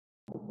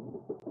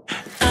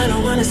I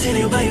don't wanna see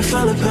you, but you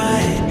fall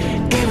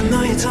apart. Even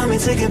though you told me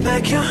to get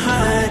back your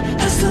heart,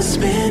 I still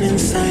spin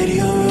inside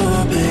your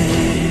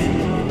orbit.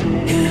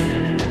 Yeah.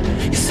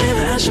 You say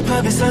that I should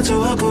probably start to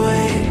walk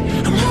away.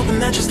 I'm hoping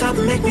that you stop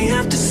and make me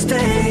have to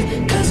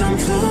stay, 'cause I'm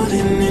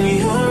floating in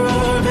your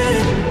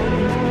orbit.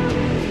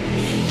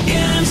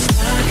 Yeah, I'm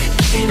stuck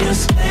in your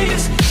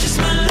space, just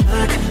my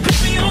luck. Put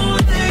me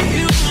away,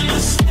 you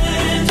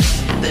understand.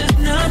 There's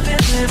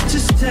nothing left to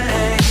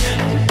say.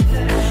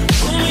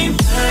 Pull me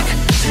back,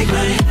 take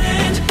my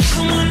hand.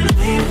 Come on,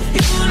 name,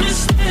 you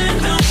understand.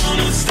 I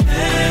wanna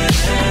stay,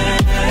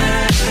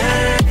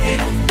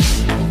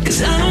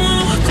 'cause I don't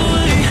wanna walk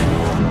away.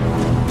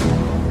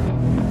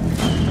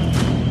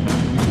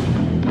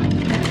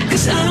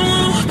 'Cause I don't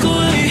wanna walk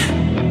away.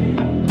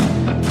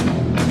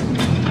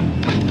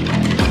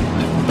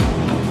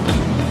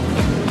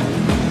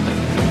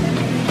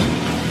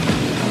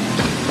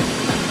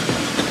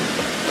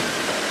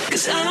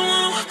 'Cause I don't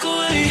wanna walk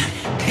away.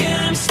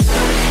 Yeah, I'm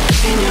stuck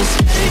in your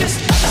space.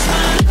 That's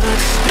my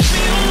luck. Let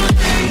me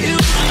away, you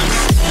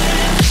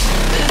understand.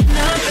 There's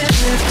nothing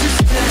left to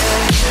say.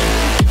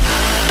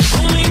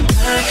 Pull me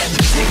back,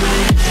 take my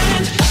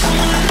hand. I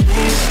wanna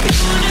leave, you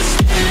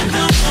understand.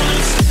 I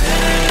wanna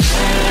stay.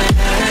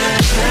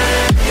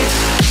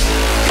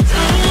 'Cause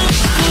I don't wanna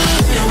walk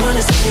away. I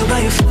wanna see you, but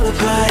you fall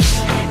apart.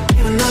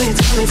 Even though you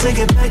told me to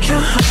get back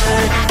your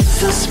heart,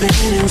 still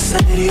spinning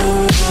inside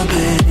your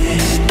orbit.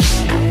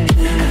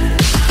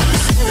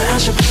 I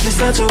should probably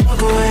start to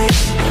walk away.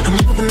 I'm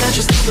hoping that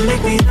you stop and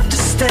make me have to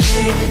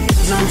stay,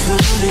 'cause I'm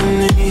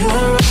floating in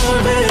your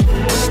orbit.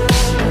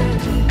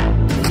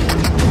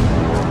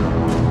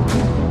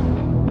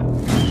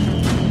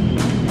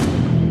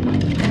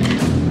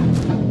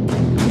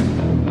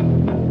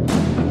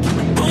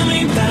 Pull me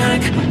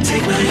back,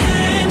 take my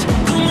hand.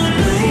 Come on,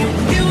 name,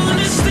 you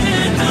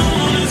understand. I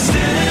wanna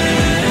stay,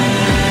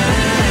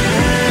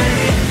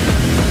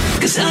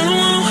 'cause I don't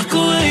wanna walk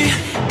away.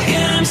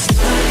 Yeah, I'm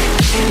stuck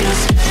in your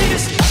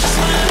space. That's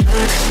my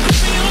luck. Put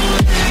me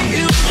away,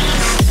 you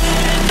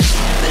understand.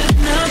 There's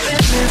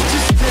nothing left to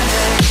say.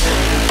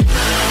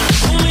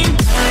 Pull me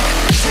back,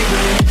 take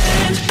my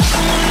hand. I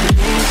wanna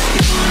leave,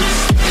 you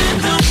understand.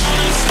 I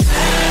wanna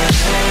stay,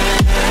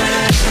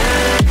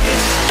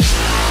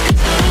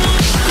 'cause I don't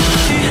wanna walk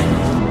away.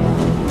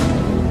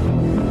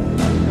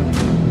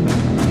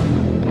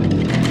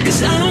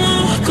 'Cause I don't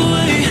wanna walk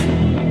away.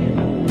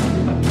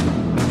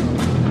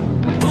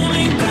 Pull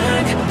me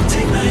back,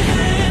 take my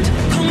hand.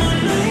 Come on,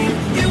 name,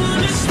 you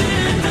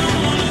understand. I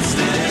wanna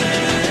stay,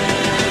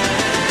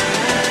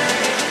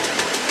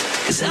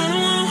 'cause I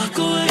don't wanna walk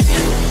away.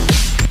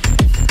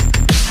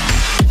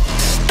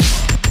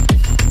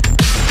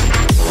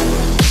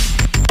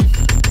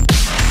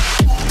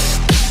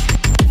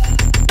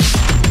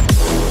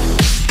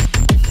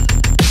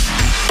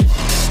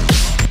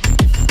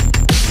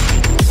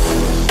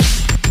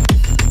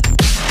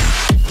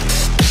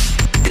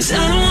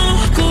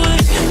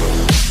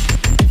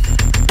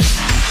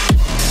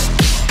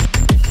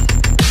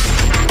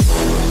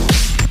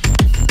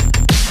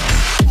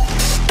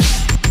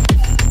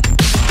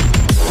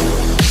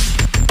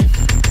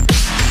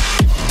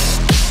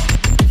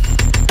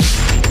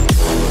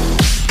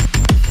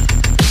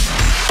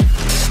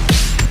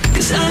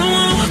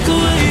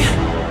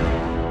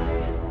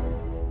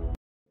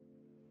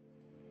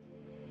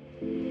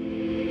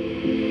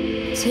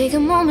 Take a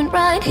moment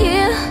right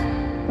here,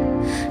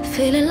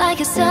 feeling like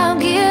it's out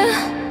gear.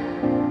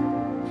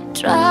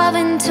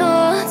 Driving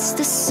towards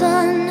the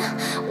sun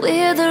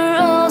with a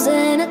rose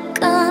and a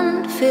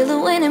gun. Feel the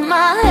wind in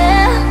my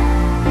hair,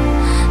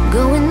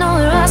 going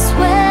nowhere I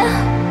swear.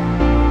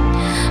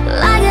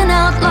 Like an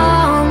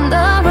outlaw on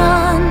the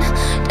run,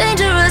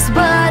 dangerous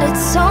but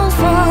it's so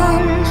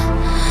fun.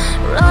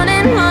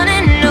 Running,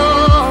 running, no.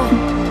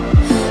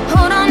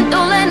 Hold on,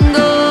 don't let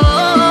go.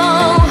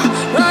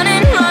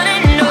 Running,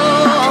 running, no.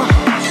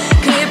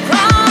 Keep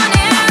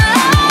running.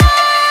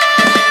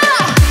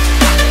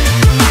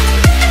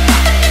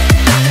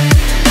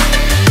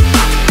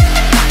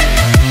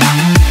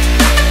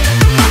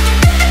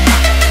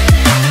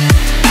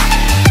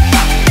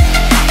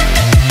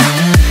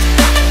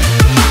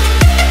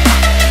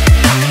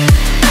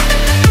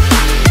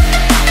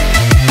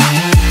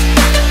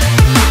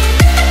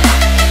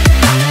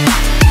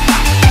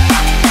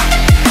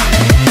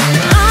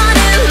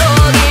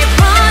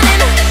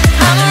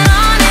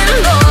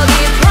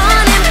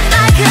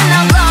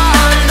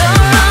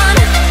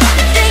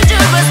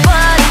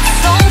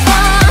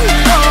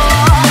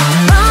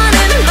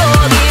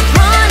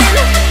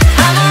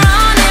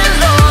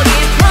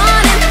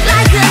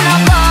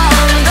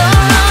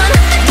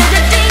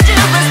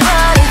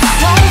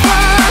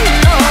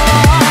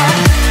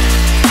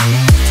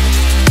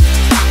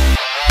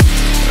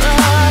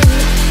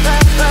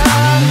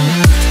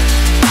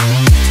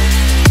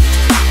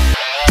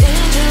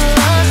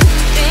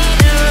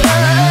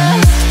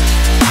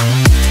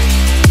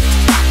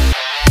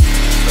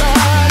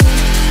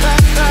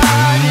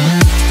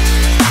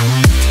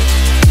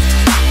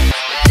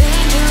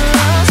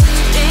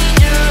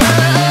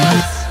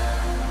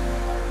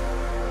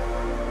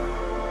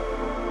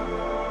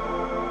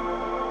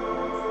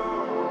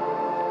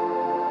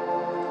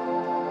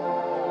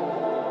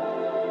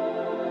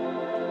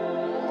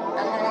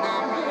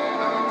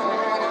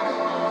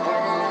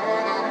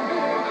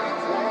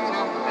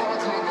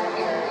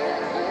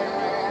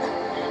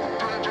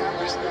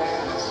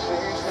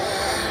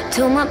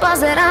 Told my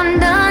boss that I'm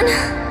done.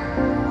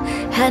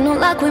 Had no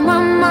luck with my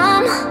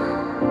mom.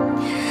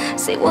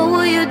 Say, what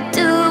will you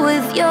do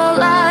with your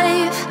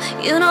life?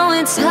 You know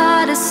it's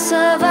hard to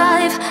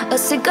survive. A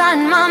cigar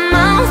in my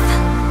mouth.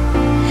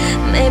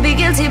 Maybe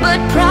guilty but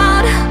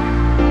proud.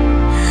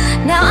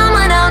 Now I'm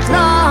an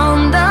outlaw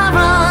on the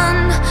run.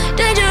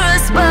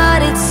 Dangerous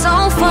but it's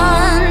so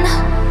fun.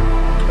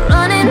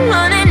 Running,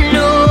 running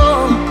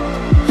low.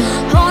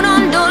 Hold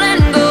on, don't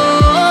let go.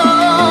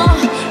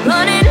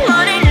 Running,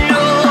 running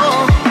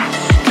low.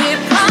 Keep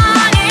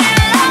running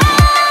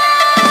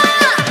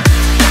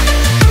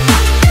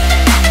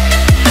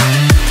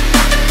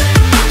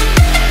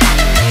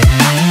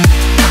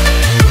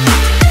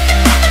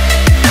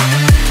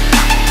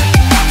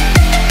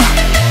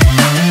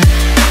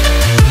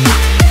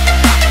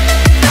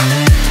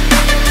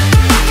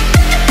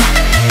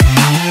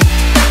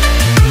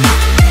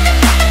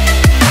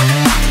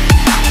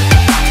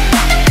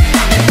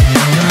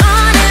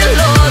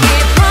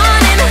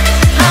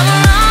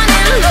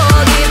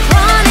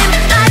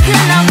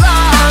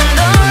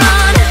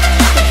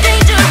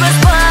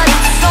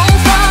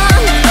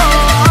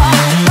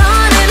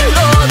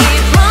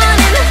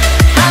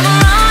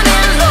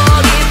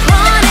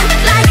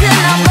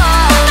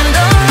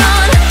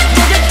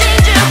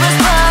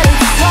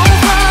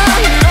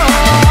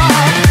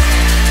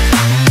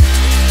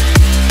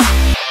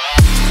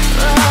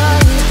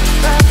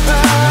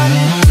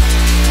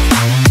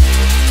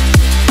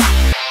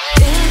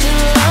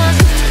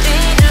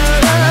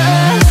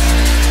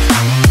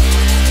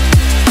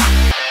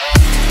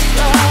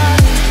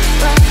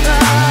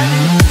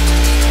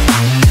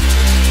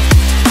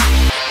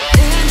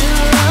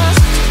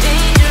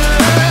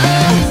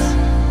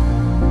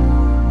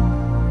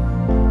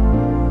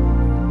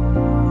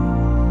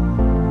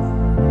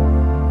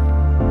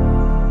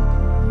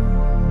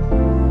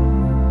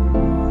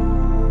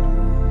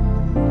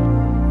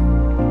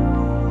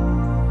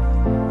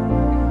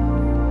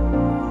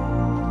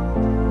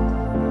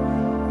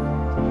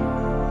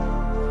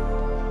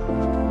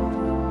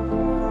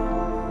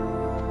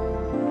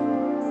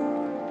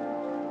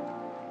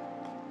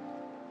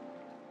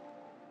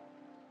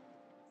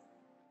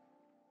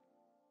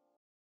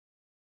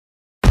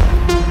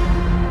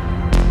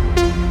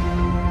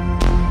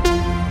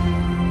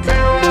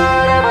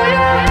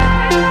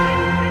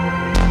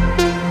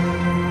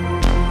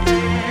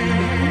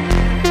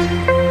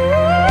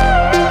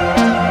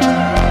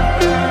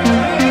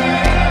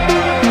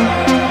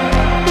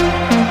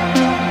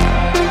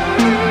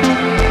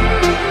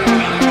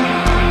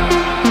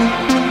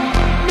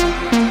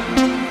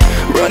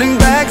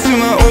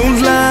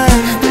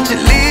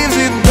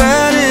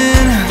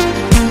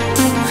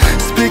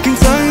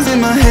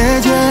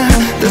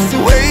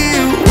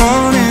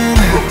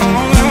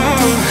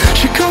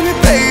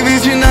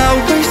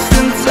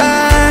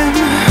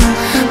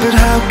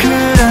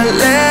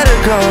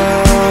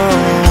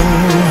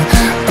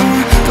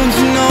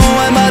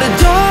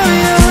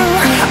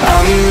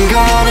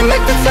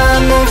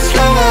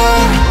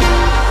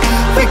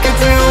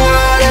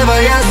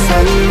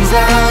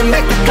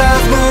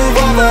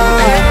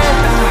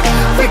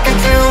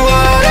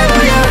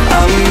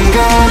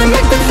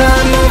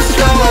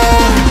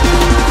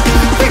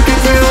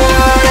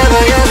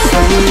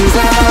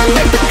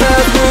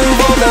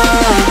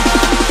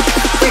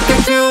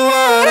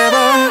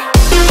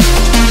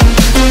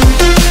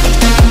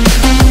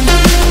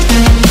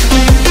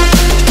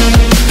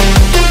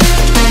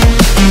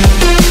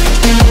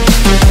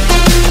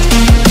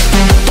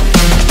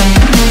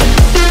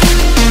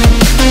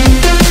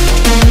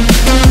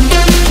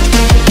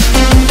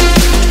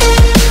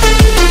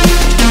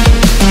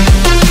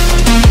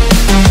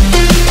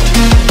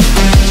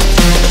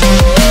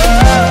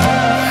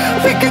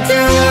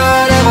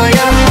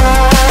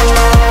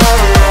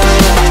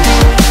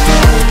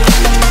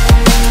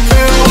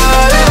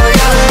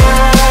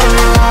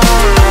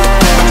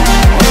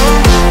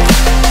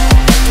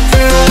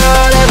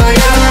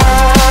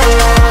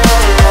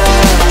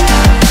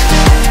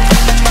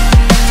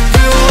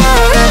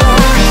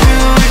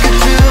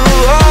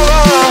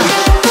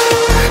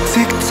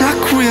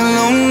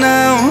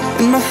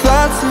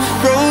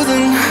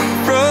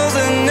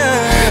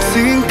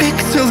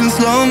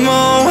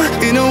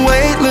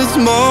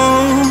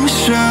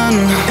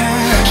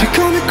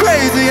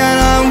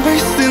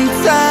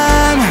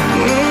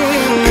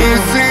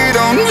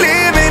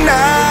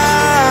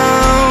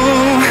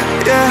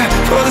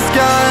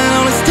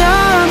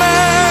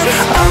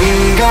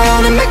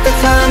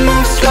time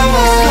move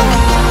slower.